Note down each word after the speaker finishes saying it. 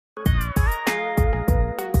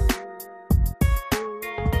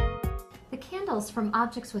Candles from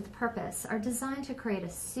Objects with Purpose are designed to create a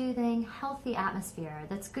soothing, healthy atmosphere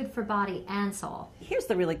that's good for body and soul. Here's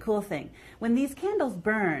the really cool thing. When these candles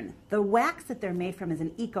burn, the wax that they're made from is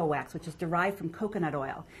an eco wax, which is derived from coconut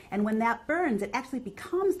oil. And when that burns, it actually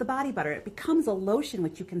becomes the body butter. It becomes a lotion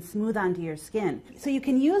which you can smooth onto your skin. So you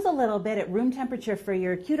can use a little bit at room temperature for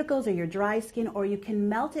your cuticles or your dry skin, or you can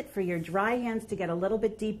melt it for your dry hands to get a little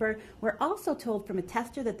bit deeper. We're also told from a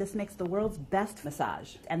tester that this makes the world's best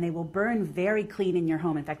massage, and they will burn very clean in your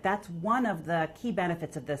home. In fact, that's one of the key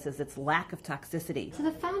benefits of this, is its lack of toxicity. So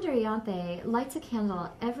the founder, Yante, lights a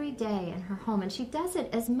candle every day in her home, and she does it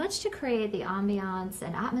as much to create the ambiance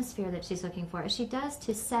and atmosphere that she's looking for as she does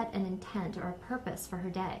to set an intent or a purpose for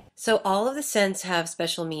her day. So all of the scents have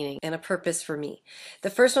special meaning and a purpose for me.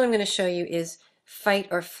 The first one I'm going to show you is fight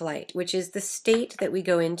or flight, which is the state that we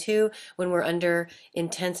go into when we're under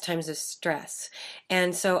intense times of stress.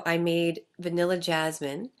 And so I made vanilla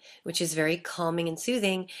jasmine, which is very calming and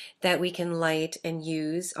soothing, that we can light and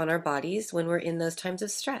use on our bodies when we're in those times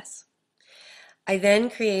of stress. I then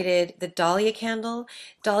created the dahlia candle.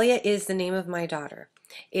 Dahlia is the name of my daughter.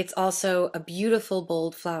 It's also a beautiful,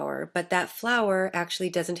 bold flower, but that flower actually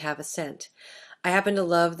doesn't have a scent. I happen to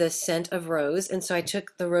love the scent of rose, and so I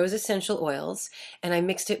took the rose essential oils and I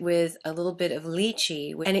mixed it with a little bit of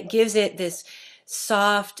lychee, and it gives it this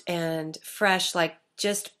soft and fresh, like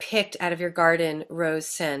just picked out of your garden rose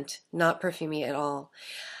scent, not perfumey at all.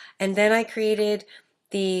 And then I created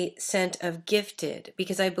the scent of gifted,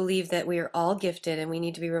 because I believe that we are all gifted and we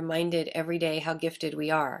need to be reminded every day how gifted we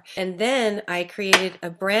are. And then I created a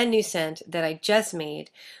brand new scent that I just made,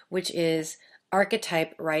 which is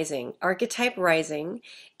Archetype Rising. Archetype Rising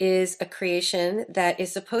is a creation that is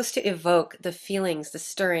supposed to evoke the feelings, the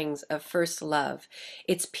stirrings of first love.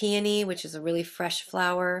 It's peony, which is a really fresh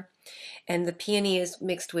flower, and the peony is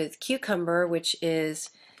mixed with cucumber, which is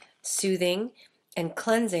soothing and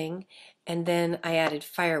cleansing, and then I added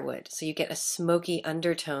firewood, so you get a smoky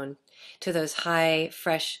undertone to those high,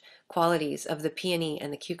 fresh qualities of the peony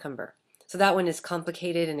and the cucumber. So that one is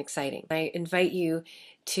complicated and exciting. I invite you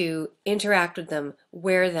to interact with them,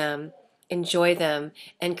 wear them, enjoy them,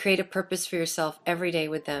 and create a purpose for yourself every day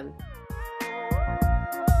with them.